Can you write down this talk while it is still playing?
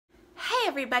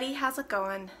everybody, how's it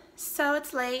going? So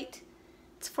it's late,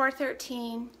 it's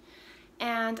 4:13,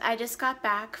 and I just got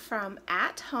back from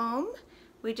At Home.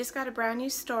 We just got a brand new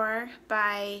store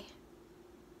by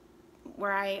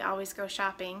where I always go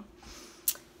shopping,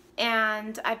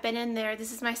 and I've been in there.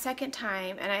 This is my second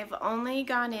time, and I've only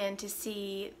gone in to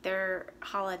see their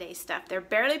holiday stuff. They're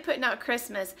barely putting out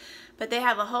Christmas, but they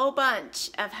have a whole bunch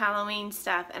of Halloween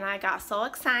stuff, and I got so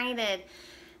excited.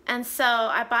 And so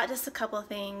I bought just a couple of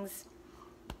things.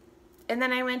 And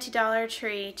then I went to Dollar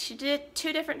Tree, two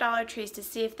different Dollar Trees, to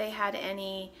see if they had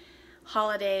any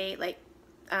holiday, like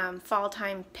fall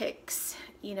time picks,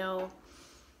 you know,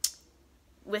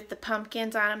 with the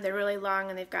pumpkins on them. They're really long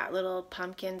and they've got little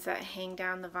pumpkins that hang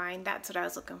down the vine. That's what I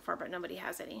was looking for, but nobody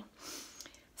has any.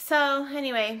 So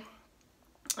anyway,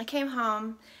 I came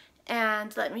home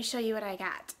and let me show you what I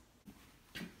got.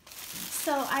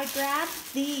 So I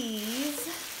grabbed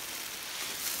these.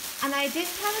 And I did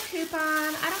have a coupon.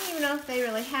 I don't even know if they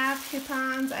really have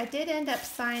coupons. I did end up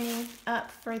signing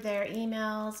up for their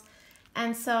emails.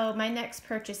 And so my next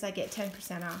purchase, I get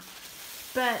 10% off.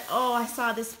 But, oh, I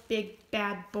saw this big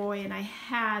bad boy and I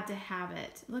had to have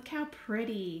it. Look how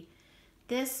pretty.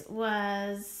 This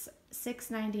was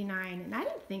 $6.99 and I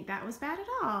didn't think that was bad at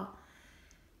all.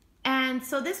 And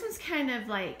so this one's kind of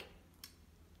like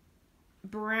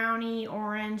browny,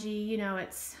 orangey, you know,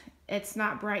 it's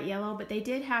not bright yellow, but they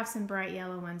did have some bright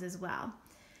yellow ones as well.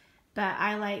 But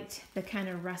I liked the kind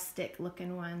of rustic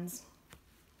looking ones.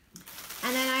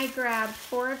 And then I grabbed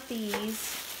 4 of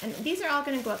these, and these are all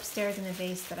going to go upstairs in a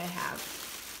vase that I have.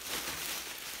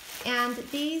 And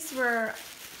these were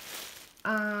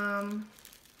 $3.99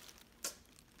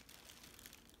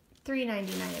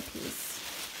 a piece.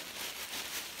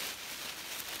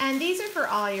 And these are for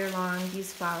all year long,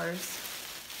 these flowers.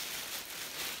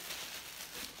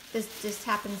 This just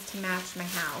happens to match my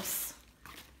house.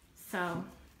 So,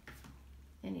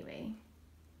 anyway,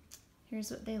 here's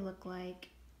what they look like.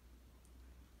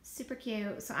 Super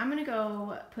cute. So I'm gonna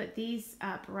go put these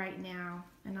up right now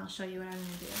and I'll show you what I'm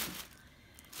gonna do.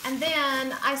 And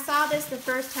then I saw this the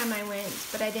first time I went,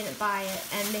 but I didn't buy it,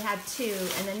 and they had 2,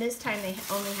 and then this time they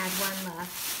only had 1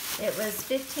 left. It was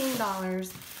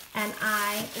 $15, and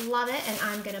I love it, and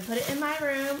I'm gonna put it in my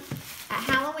room at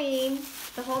Halloween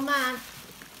the whole month.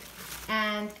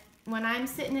 And when I'm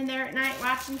sitting in there at night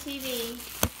watching TV,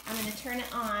 I'm going to turn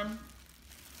it on.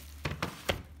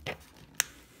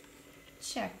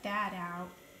 Check that out.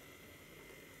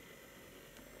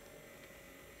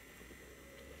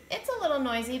 It's a little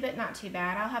noisy, but not too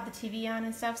bad. I'll have the TV on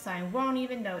and stuff, so I won't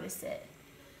even notice it.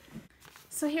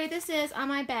 So here this is on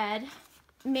my bed.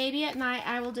 Maybe at night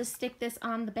I will just stick this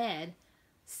on the bed.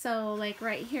 So like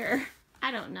right here,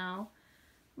 I don't know,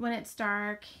 when it's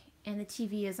dark and the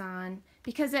TV is on,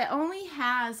 because it only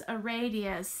has a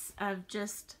radius of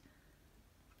just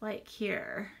like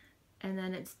here, and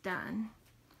then it's done.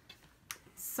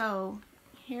 So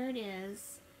here it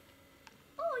is.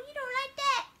 Oh, you don't like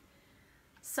that?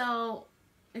 So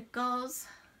it goes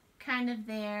kind of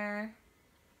there.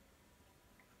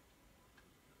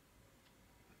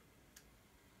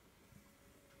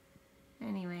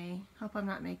 Anyway, hope I'm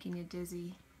not making you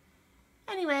dizzy.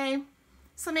 Anyway,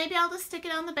 so maybe I'll just stick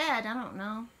it on the bed. I don't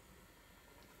know.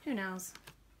 Who knows?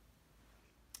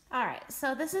 Alright,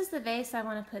 so this is the vase I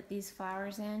want to put these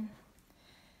flowers in.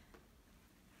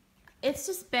 It's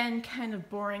just been kind of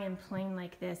boring and plain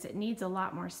like this. It needs a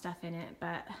lot more stuff in it,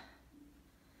 but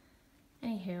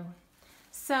anywho.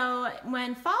 So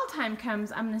when fall time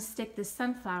comes, I'm going to stick this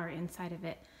sunflower inside of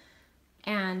it.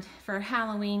 And for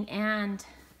Halloween and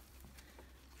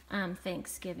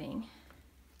Thanksgiving.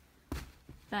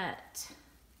 But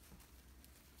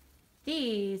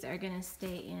these are going to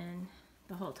stay in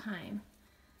the whole time.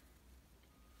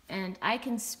 And I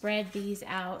can spread these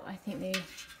out. I think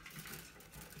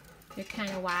they're kind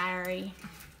of wiry.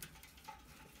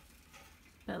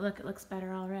 But look, it looks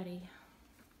better already.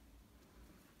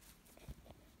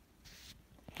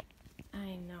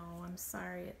 I know, I'm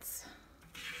sorry.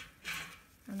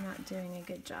 I'm not doing a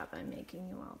good job. I'm making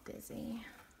you all dizzy.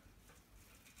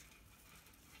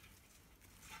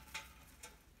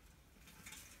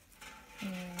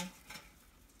 Anyway,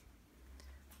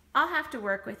 I'll have to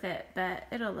work with it, but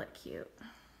it'll look cute.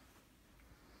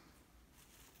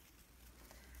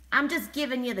 I'm just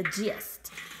giving you the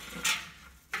gist.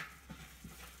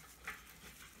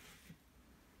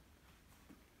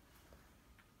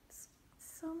 It's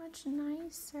so much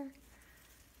nicer.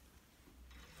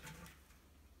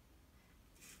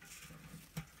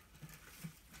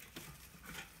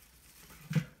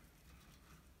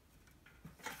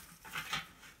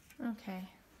 Okay.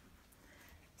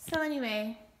 So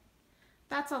anyway,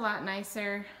 That's a lot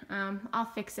nicer. I'll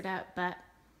fix it up, but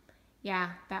yeah,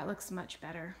 that looks much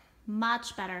better.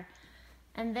 Much better.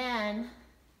 And then,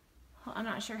 I'm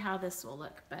not sure how this will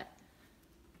look, but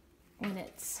when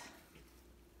it's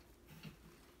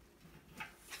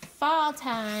fall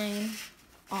time,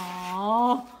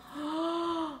 oh,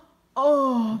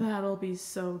 that'll be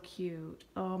so cute.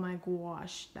 Oh my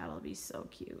gosh, that'll be so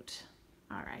cute.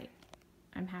 All right,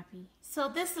 I'm happy. So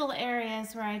this little area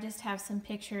is where I just have some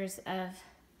pictures of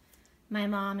my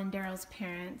mom and Daryl's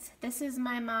parents. This is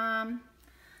my mom.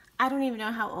 I don't even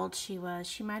know how old she was.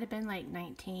 She might have been like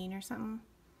 19 or something.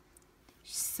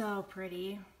 She's so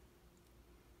pretty.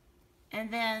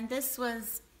 And then this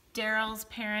was Daryl's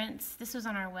parents. This was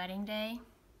on our wedding day.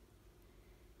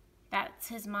 That's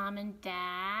his mom and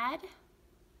dad.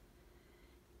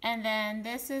 And then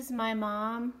this is my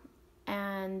mom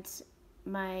and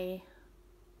my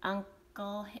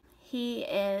uncle. He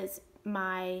is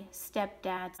my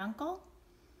stepdad's uncle.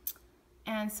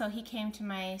 And so he came to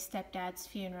my stepdad's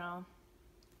funeral.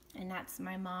 And that's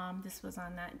my mom. This was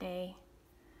on that day.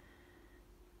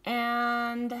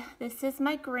 And this is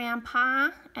my grandpa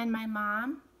and my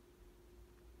mom.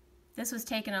 This was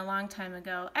taken a long time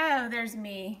ago. Oh, there's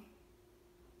me.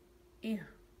 Ew.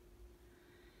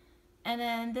 And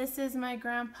then this is my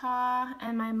grandpa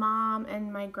and my mom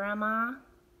and my grandma.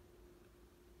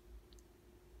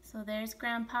 So there's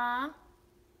grandpa.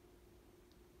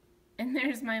 And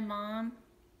there's my mom.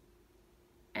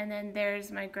 And then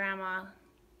there's my grandma,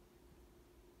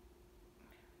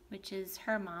 which is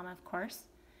her mom, of course.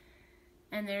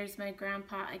 And there's my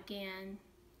grandpa again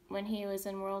when he was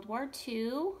in World War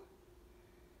II.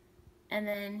 And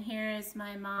then here is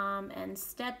my mom and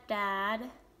stepdad.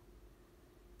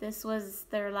 This was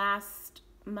their last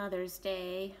Mother's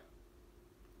Day.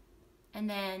 And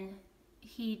then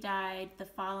he died the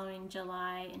following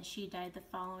July and she died the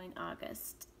following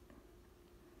August.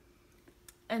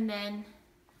 And then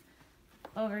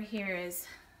over here is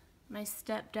my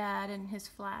stepdad and his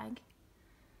flag.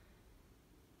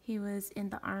 He was in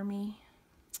the Army.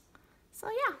 So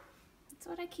yeah, that's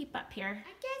what I keep up here.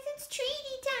 I guess it's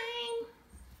treaty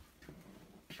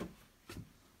time.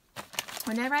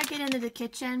 Whenever I get into the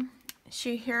kitchen,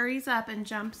 she hurries up and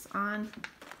jumps on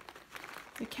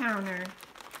the counter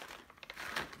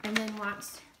and then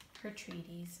wants her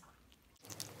treaties.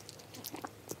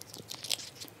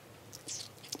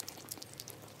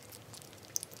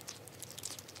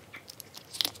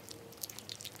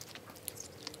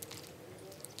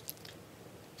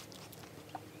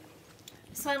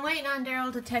 So I'm waiting on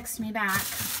Daryl to text me back.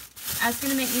 I was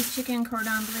going to make these chicken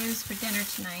cordon bleus for dinner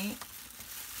tonight,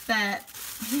 but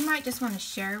he might just want to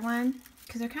share one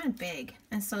because they're kind of big.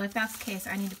 And so if that's the case,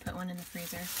 I need to put one in the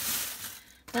freezer.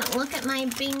 But look at my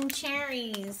Bing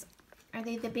cherries. Are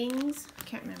they the Bings? I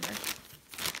can't remember.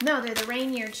 No, they're the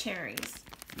Rainier cherries.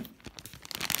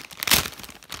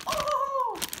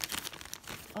 Oh!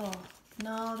 Oh,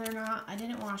 no, they're not. I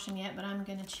didn't wash them yet, but I'm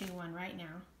going to chew one right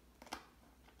now.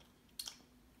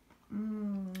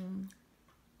 Mmm.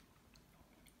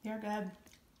 They're good.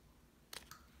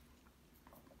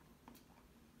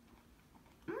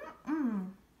 Mm-mm.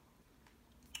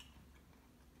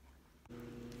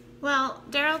 Well,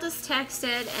 Daryl just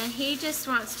texted and he just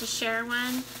wants to share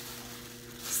one.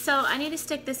 So I need to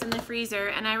stick this in the freezer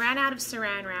and I ran out of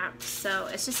saran wrap, so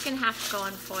it's just gonna have to go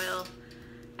in foil.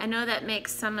 I know that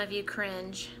makes some of you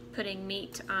cringe, putting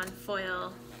meat on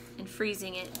foil and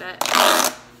freezing it, but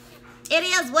it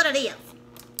is what it is.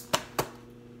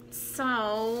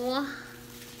 So,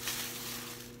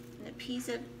 the piece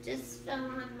of just fell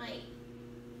on my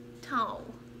toe.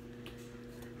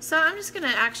 So I'm just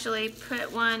gonna actually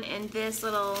put one in this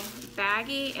little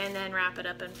baggie and then wrap it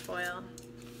up in foil.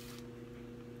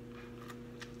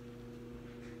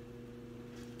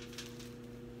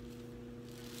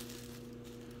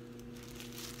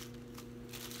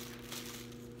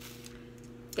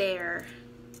 There.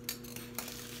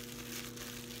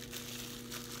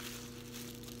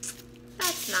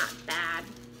 That's not bad.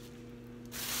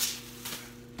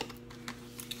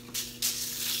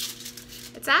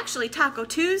 It's actually Taco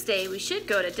Tuesday. We should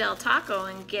go to Del Taco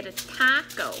and get a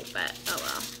taco, but oh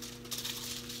well.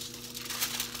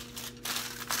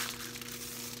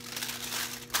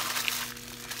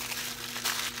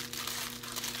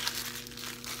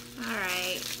 All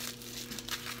right.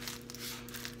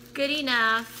 Good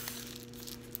enough.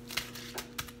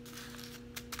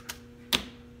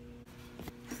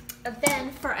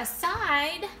 Then for a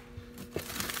side,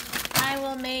 I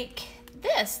will make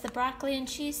this, the broccoli and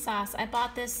cheese sauce. I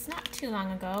bought this not too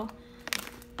long ago,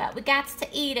 but we got to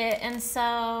eat it, and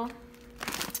so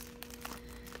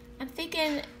I'm thinking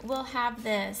chicken will have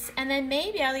this, and then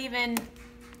maybe I'll even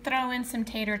throw in some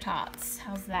tater tots.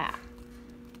 How's that?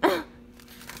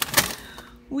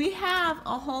 We have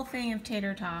a whole thing of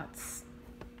tater tots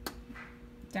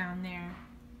down there.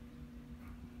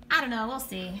 I don't know, we'll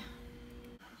see.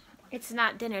 It's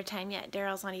not dinner time yet.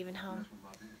 Daryl's not even home.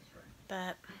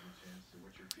 But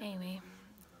anyway,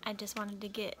 I just wanted to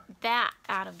get that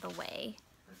out of the way.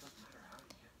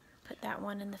 Put that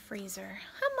one in the freezer.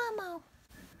 Hi, Momo.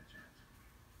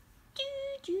 Do,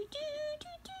 do, do, do,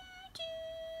 do, do.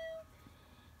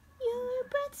 Your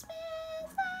breath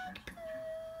smells like poo.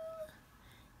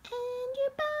 And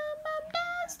your bum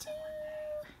does too.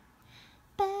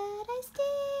 But I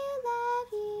still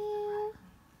love you.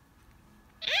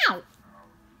 Ow!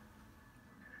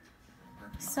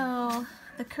 So,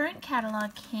 the current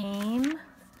catalog came.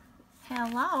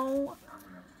 Hello.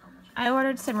 I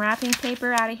ordered some wrapping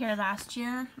paper out of here last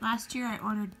year. Last year I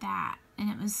ordered that, and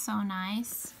it was so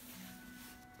nice.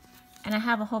 And I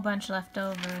have a whole bunch left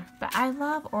over. But I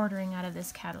love ordering out of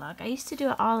this catalog. I used to do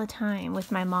it all the time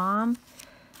with my mom.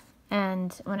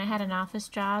 And when I had an office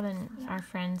job and our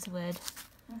friends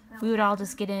we would all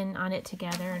just get in on it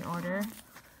together and order.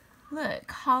 Look,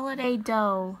 holiday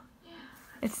dough.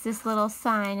 It's this little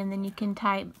sign, and then you can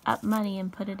type up money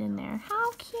and put it in there.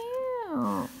 How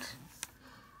cute!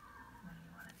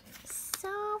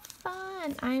 So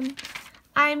fun.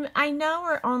 I know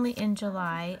we're only in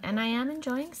July, and I am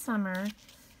enjoying summer,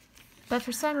 but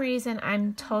for some reason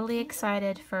I'm totally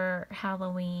excited for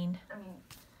Halloween.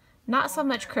 Not so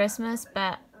much Christmas,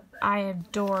 but I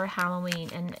adore Halloween,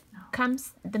 and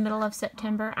comes the middle of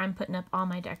September, I'm putting up all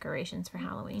my decorations for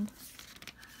Halloween.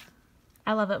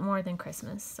 I love it more than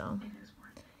Christmas,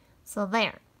 so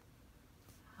there.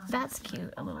 That's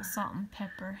cute, a little salt and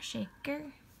pepper shaker.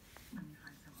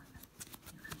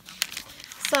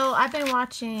 So I've been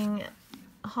watching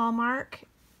Hallmark,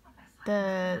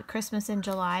 the Christmas in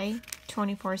July,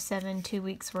 24/7, 2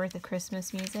 weeks worth of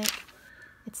Christmas music.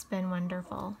 It's been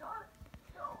wonderful.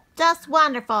 Just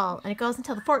wonderful. And it goes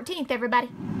until the 14th, everybody.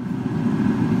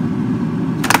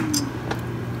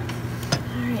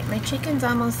 Alright, my chicken's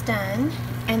almost done.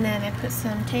 And then I put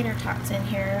some tater tots in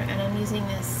here, and I'm using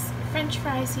this French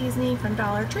fry seasoning from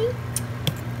Dollar Tree.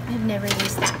 I've never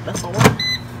used that before.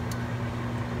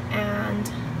 And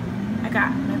I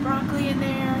got my broccoli in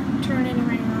there, turn it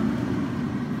around.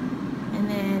 And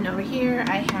then over here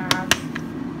I have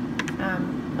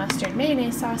mustard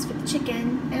mayonnaise sauce for the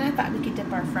chicken, and I thought we could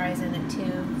dip our fries in it too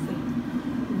if we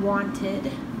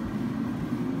wanted.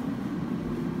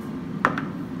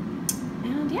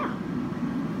 And yeah.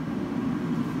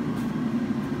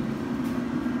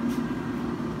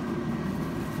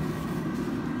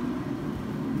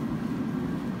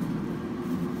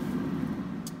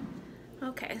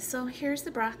 Okay, so here's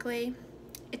the broccoli.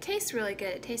 It tastes really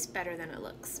good. It tastes better than it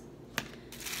looks.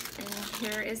 And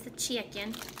here is the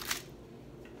chicken.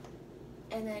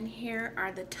 And then here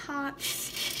are the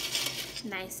tots,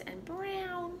 nice and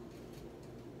brown.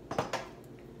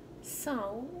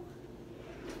 So,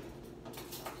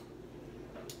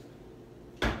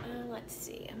 let's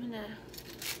see, I'm gonna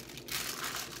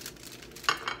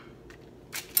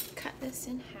cut this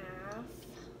in half,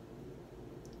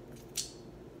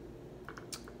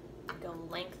 go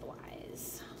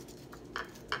lengthwise.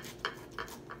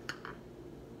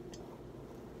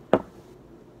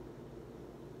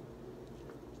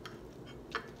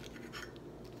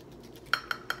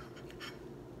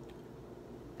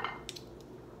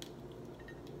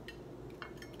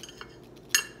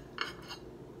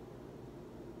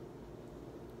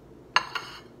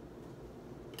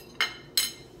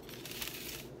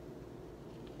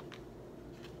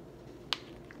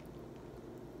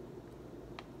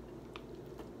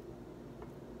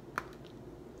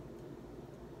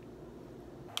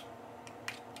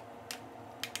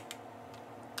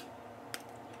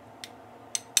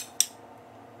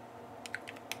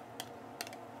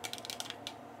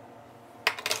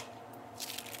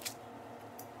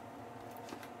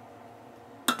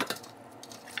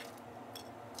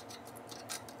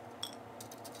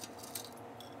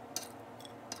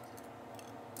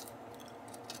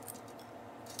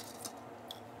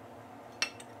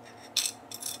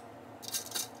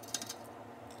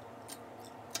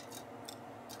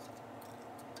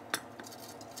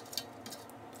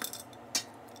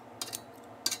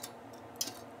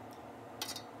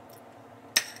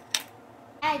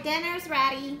 Hey, dinner's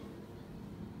ready.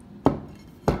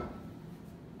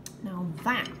 Now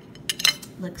that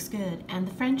looks good. And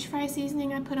the French fry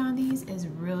seasoning I put on these is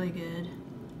really good.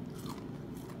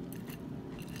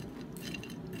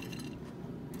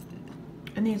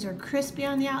 And these are crispy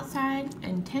on the outside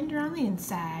and tender on the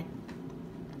inside.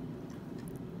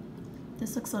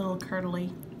 This looks a little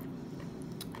curdly,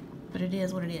 but it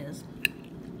is what it is.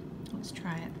 Let's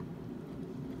try it.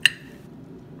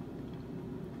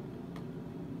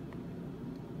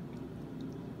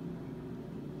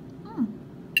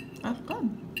 That's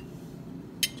good.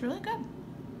 It's really good.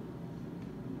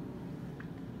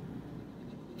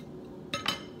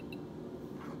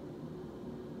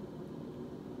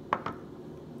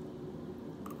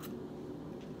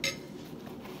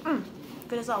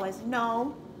 Good as always.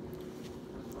 No.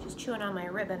 Just chewing on my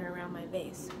ribbon around my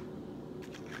base.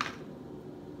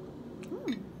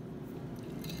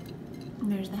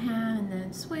 And there's the ham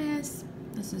and the Swiss.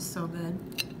 This is so good.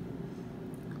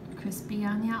 Crispy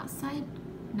on the outside,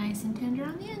 nice and tender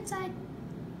on the inside.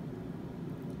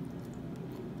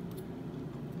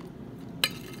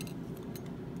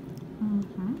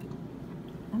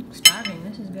 I'm starving.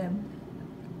 This is good.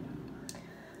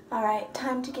 All right,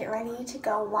 time to get ready to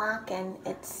go walking.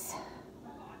 It's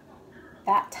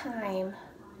that time.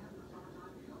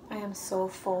 I am so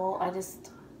full. I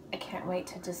can't wait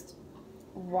to just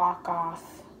walk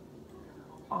off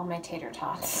all my tater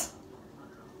tots.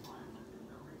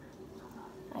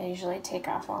 I usually take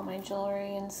off all my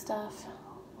jewelry and stuff.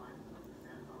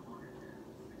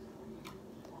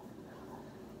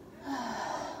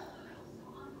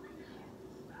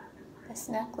 This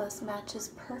necklace matches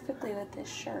perfectly with this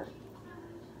shirt.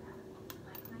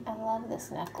 I love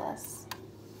this necklace.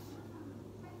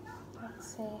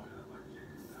 Let's see.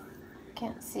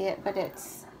 Can't see it, but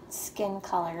it's skin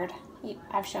colored.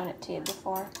 I've shown it to you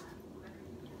before.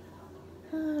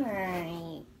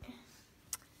 Alright.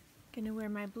 Gonna wear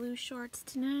my blue shorts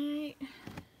tonight.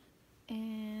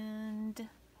 And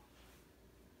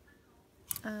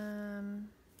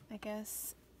I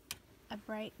guess a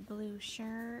bright blue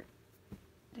shirt.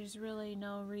 There's really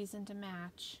no reason to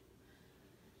match.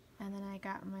 And then I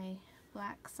got my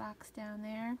black socks down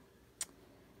there.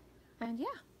 And yeah,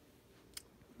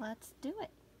 let's do it.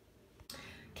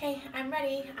 Okay, I'm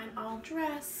ready. I'm all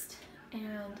dressed.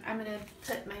 And I'm gonna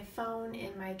put my phone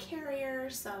in my carrier,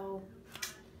 so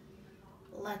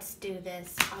let's do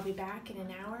this. I'll be back in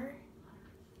an hour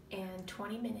and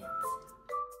 20 minutes.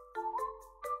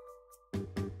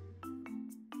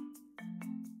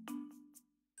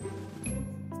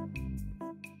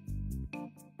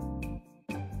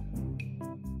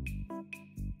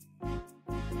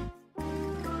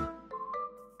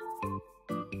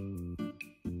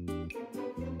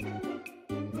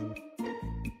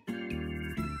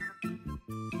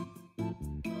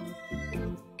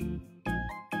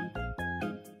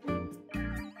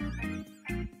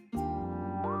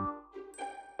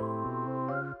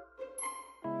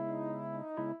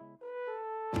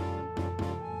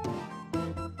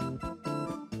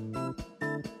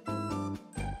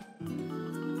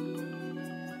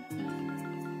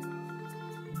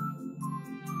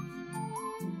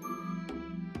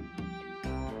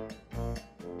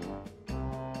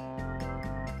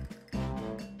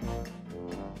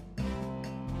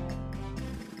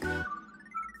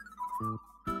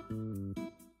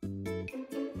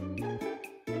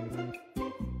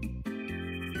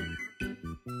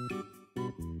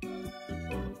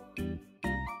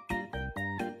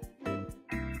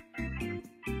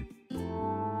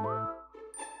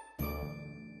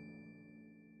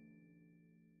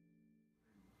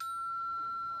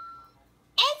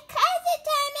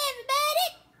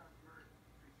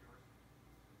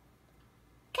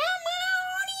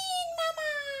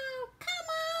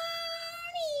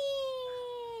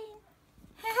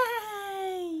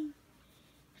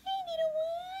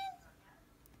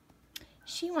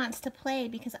 She wants to play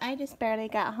because I just barely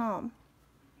got home.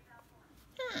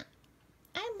 Huh.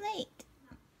 I'm late.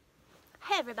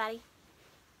 Hey, everybody.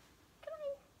 Come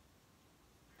on.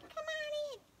 Come on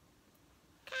in.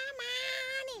 Come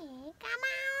on in. Come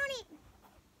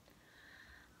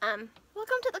on in.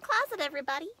 Welcome to the closet,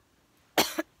 everybody.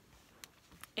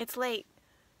 It's late.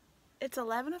 It's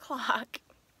 11 o'clock.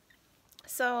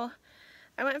 So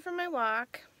I went for my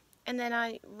walk, and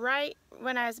then right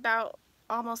when I was about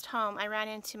almost home, I ran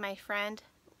into my friend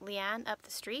Leanne up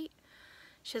the street.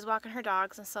 She was walking her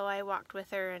dogs, and so I walked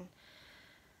with her and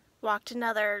walked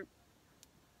another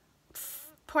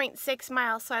 0.6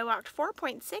 miles. So I walked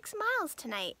 4.6 miles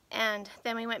tonight, and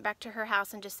then we went back to her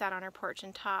house and just sat on her porch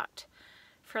and talked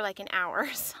for like an hour.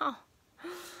 So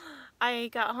I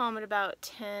got home at about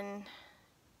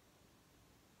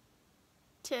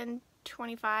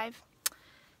 10:25,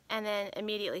 and then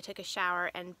immediately took a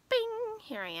shower, and bing,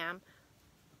 here I am.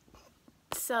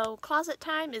 So closet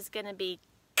time is gonna be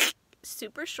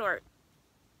super short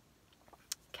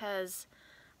because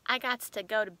I got to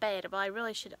go to bed. Well, I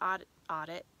really should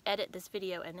edit this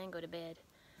video and then go to bed.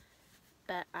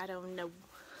 but I don't know.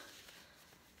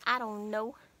 I don't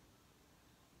know.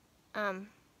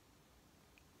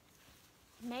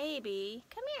 Maybe.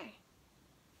 Come here.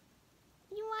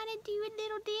 You want to do a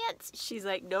little dance? She's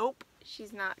like, nope.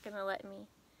 She's not going to let me.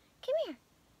 Come here.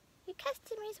 Your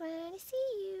customers want to see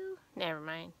you. Never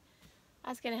mind. I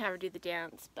was going to have her do the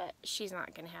dance, but she's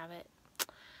not going to have it.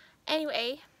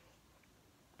 Anyway.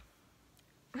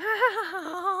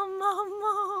 Mama.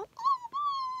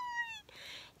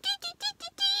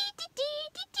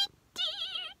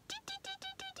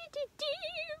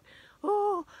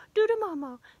 Oh, do the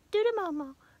mama, do the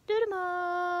mama, do the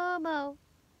mama.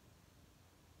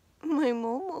 My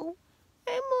Momo.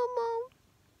 Hey, Momo.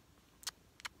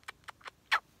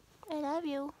 I love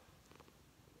you.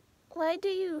 Why do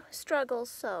you struggle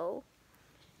so?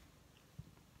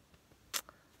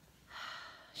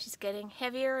 She's getting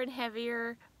heavier and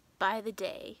heavier by the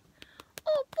day.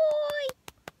 Oh boy!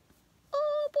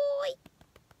 Oh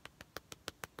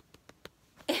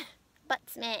boy! Butt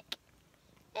smack.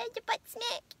 There's your butt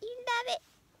smack. You love it.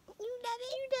 You love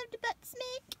it. You love the butt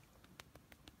smack.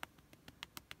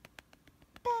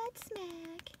 Butt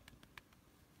smack.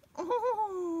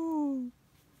 Oh,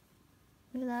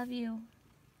 we love you.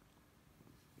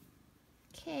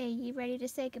 Okay, you ready to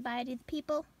say goodbye to the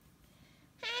people?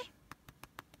 Huh?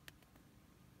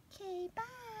 Okay,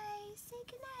 bye. Say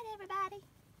goodnight, everybody.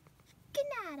 Good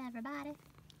night, everybody.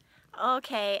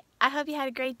 Okay, I hope you had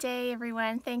a great day,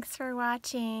 everyone. Thanks for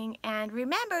watching. And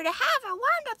remember to have a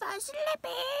wonderful Slippy.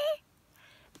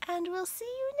 And we'll see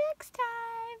you next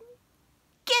time.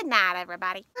 Good night,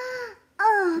 everybody.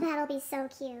 Oh, that'll be so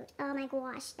cute. Oh my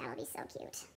gosh, that'll be so cute.